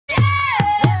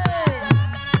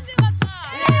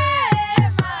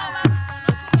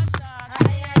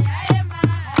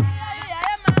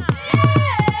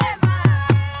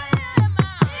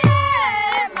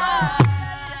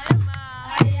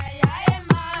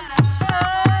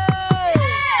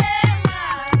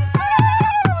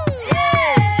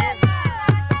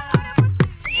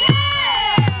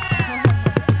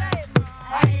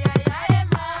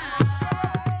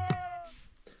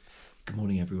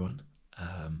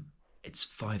It's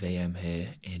 5 a.m.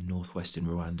 here in northwestern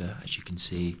Rwanda. As you can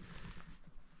see,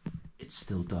 it's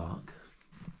still dark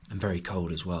and very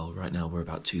cold as well. Right now we're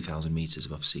about 2,000 meters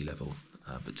above sea level.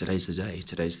 But today's the day.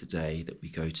 Today's the day that we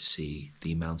go to see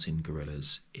the mountain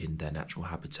gorillas in their natural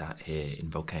habitat here in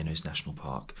Volcanoes National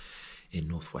Park in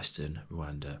northwestern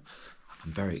Rwanda.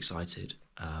 I'm very excited.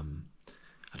 I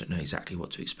don't know exactly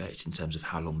what to expect in terms of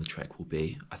how long the trek will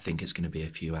be. I think it's going to be a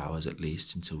few hours at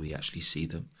least until we actually see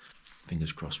them.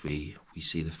 Fingers crossed we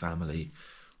see the family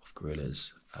of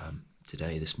gorillas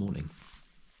this morning.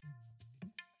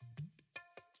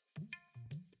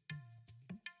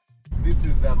 This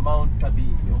is Mount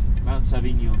Sabinyo. Mount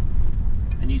Sabinyo.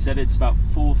 And you said it's about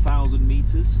 4,000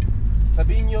 meters?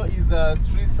 Sabinyo is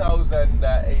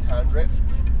 3,800.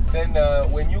 Then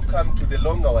when you come to the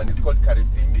longer one, it's called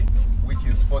Karisimbi, which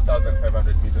is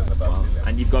 4,500 meters above sea level.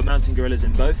 And you've got mountain gorillas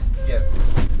in both? Yes.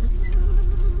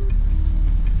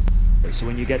 So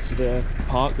when you get to the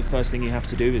park, the first thing you have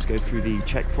to do is go through the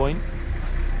checkpoint.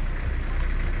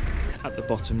 At the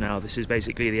bottom now, this is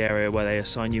basically the area where they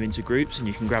assign you into groups and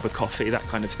you can grab a coffee, that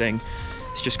kind of thing.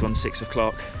 It's just gone 6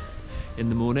 o'clock in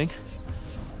the morning,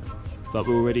 but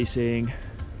we're already seeing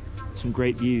some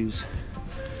great views.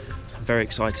 I'm very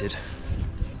excited.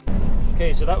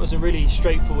 Okay, so that was a really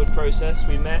straightforward process.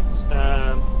 We met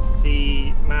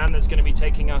the man that's going to be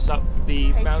taking us up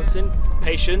the mountain.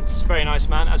 Patience, very nice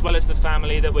man, as well as the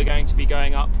family that we're going to be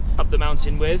going up the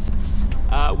mountain with.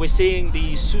 We're seeing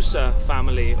the Susa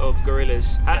family of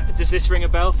gorillas. Does this ring a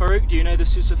bell, Farouk? Do you know the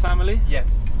Susa family? Yes,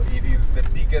 it is the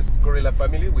biggest gorilla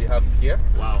family we have here.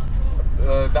 Wow.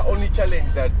 The only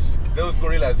challenge that those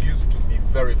gorillas used to be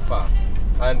very far,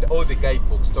 and all the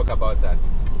guidebooks talk about that.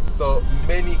 So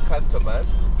many customers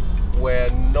were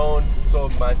not so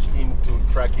much into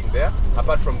tracking there,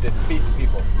 apart from the fit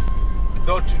people.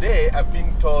 Though today I've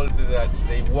been told that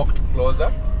they walked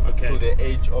closer to the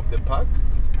edge of the park,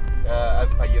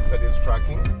 as per yesterday's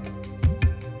tracking.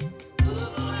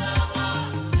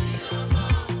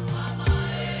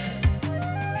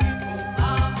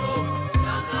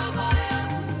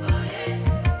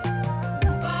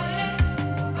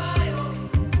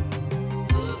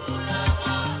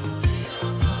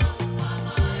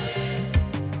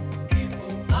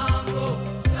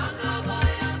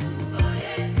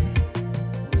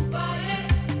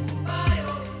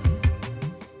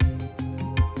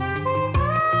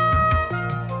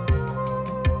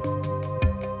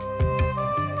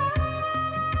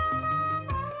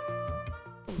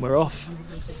 We're off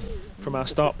from our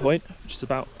start point, which is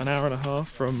about an hour and a half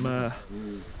from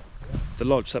the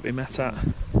lodge that we met at.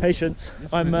 Patience,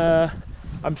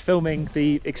 I'm filming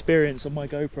the experience on my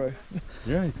GoPro.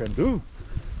 Yeah, you can do.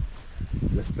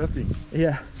 You're starting.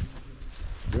 Yeah.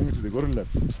 Going to the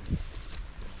gorillas.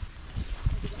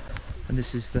 And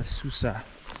this is the Susa.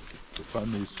 The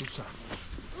family Susa.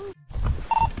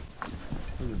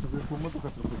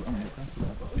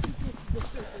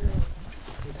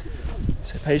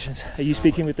 So Patience, are you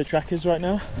speaking with the trackers right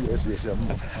now? Yes,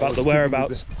 I'm about the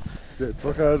whereabouts? The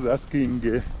trackers asking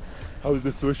how is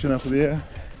the situation up there,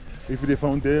 if they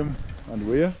found them and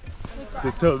where.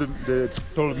 They told me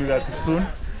that soon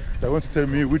they want to tell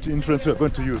me which entrance we are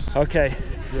going to use. Okay,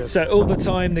 yes. So all the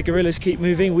time the gorillas keep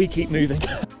moving, we keep moving.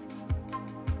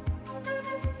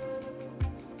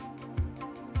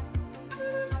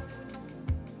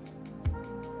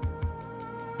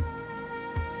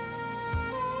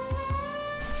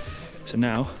 So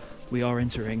now we are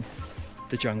entering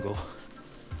the jungle.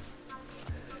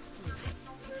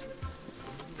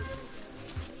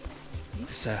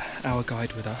 It's our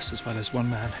guide with us, as well as one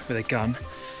man with a gun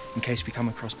in case we come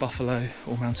across buffalo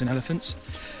or mountain elephants,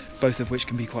 both of which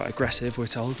can be quite aggressive, we're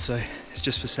told, so it's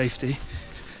just for safety.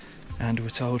 And we're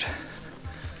told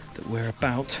that we're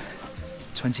about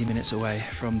 20 minutes away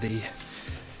from the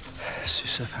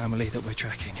Susa family that we're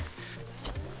tracking.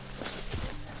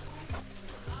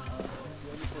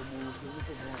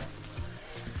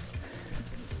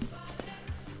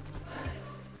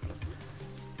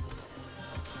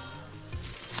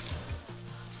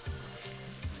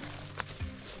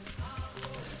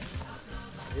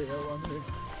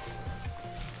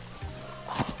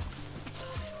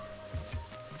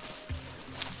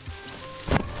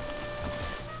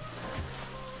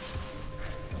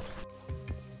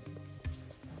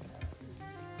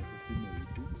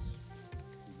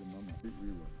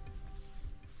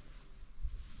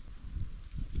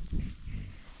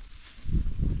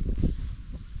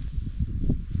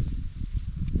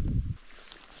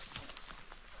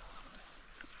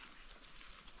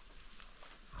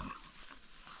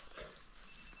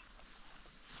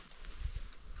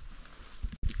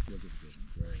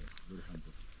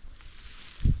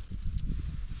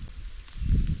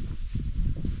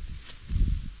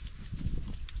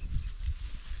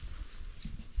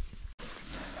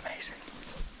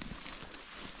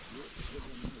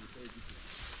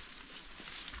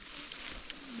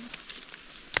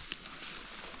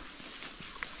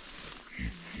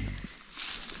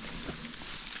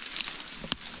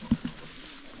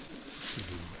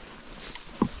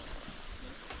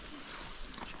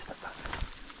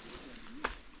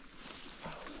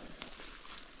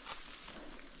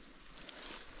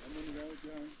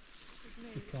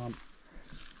 Can't.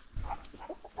 I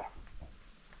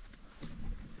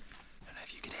don't know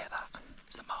if you could hear that.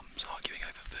 It's the mums arguing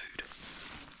over food.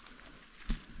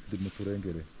 The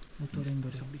Muturengere.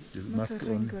 His mask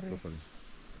on properly.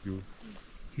 You.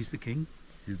 He's the king?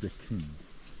 He's the king.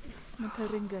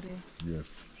 Yes.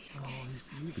 Oh, he's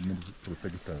The beautiful. men who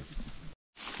protect us.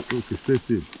 Okay, stay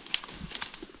still.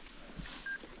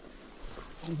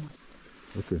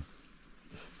 Okay.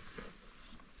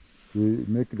 We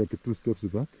make like 2 steps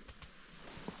back.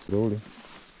 Slowly.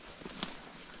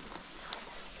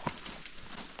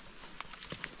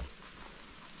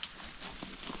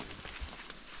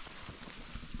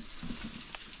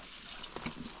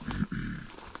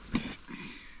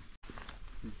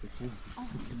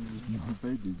 The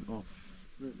baby is off.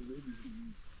 The baby is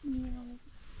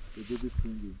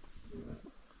singing.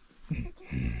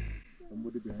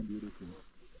 Somebody behind you looking.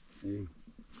 Hey.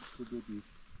 The baby.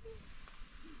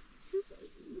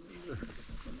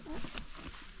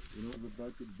 You know, the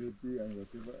back of baby and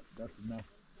whatever, that's enough.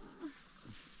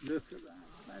 Look at that.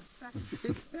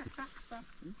 Fantastic.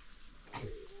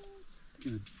 He's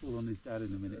going to fall on his dad in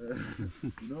a minute.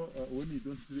 You know, when you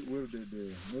don't wear the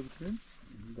nose cream,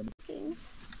 you can...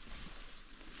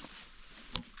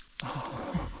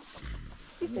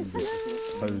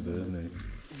 Poser, isn't it?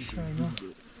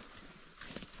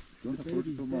 Don't approach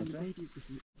so much. Huh?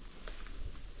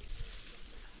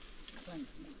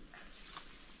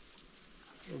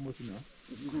 Almost enough.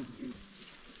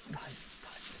 Guys,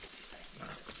 look at these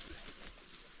babies.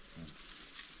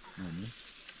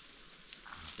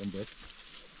 Come back.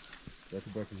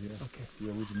 Back here. Okay.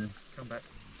 Here with me. Come back,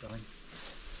 darling.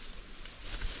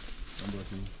 Come back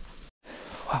here.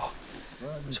 Wow.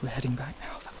 So we're heading back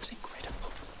now. That was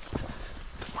incredible.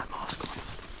 Put my mask on.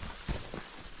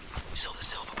 We saw the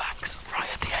silverbacks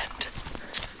right at the end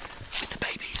with the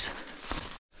babies.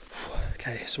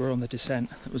 Okay, so we're on the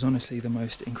descent. It was honestly the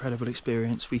most incredible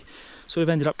experience. We sort of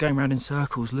ended up going around in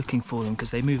circles looking for them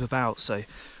because they move about. So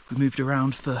we moved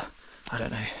around for, I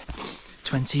don't know,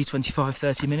 20, 25,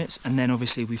 30 minutes. And then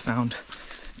obviously we found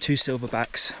 2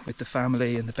 silverbacks with the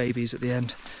family and the babies at the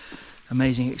end.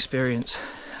 Amazing experience.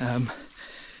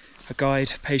 A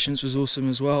guide, Patience, was awesome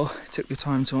as well. Took the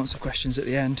time to answer questions at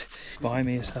the end. Behind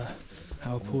me is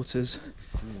our porters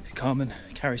who come and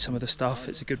carry some of the stuff.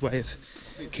 It's a good way of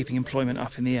keeping employment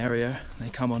up in the area. They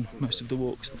come on most of the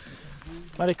walks.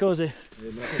 Marikoze.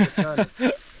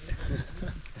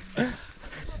 I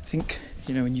think,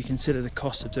 you know, when you consider the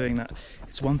cost of doing that,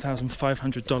 it's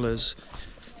 $1,500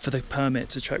 for the permit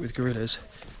to trek with gorillas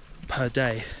per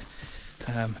day,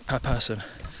 per person.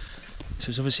 So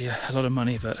it's obviously a lot of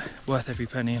money, but worth every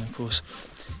penny. And of course,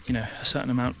 you know, a certain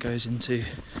amount goes into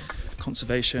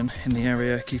conservation in the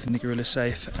area, keeping the gorillas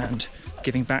safe and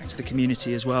giving back to the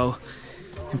community as well,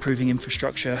 improving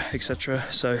infrastructure, etc.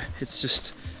 So it's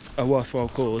just a worthwhile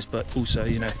cause, but also,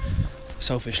 you know,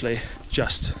 selfishly,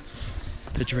 just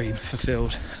a dream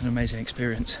fulfilled, an amazing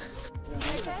experience.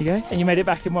 You go, and you made it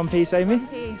back in one piece, Amy? One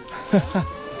piece.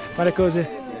 Marikoze.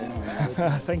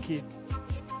 Thank you.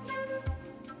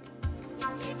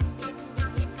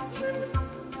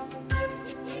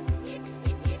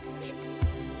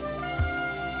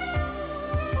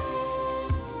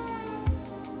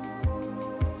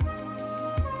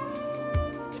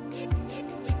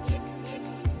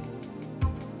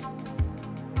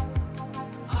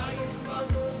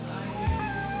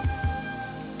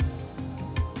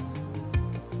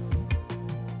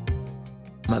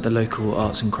 I'm at the local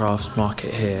arts and crafts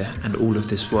market here, and all of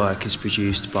this work is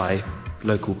produced by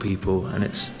local people, and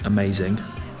it's amazing.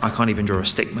 I can't even draw a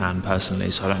stick man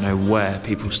personally, so I don't know where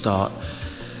people start,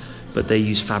 but they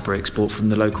use fabrics bought from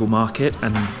the local market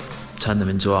and turn them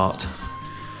into art.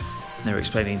 And they were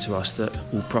explaining to us that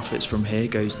all profits from here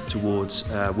goes towards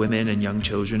women and young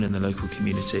children in the local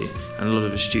community, and a lot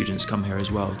of the students come here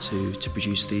as well to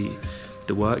produce the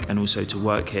work, and also to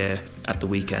work here at the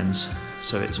weekends,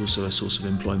 so it's also a source of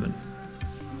employment.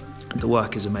 And the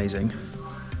work is amazing.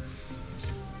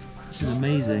 This is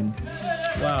amazing.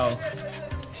 Wow.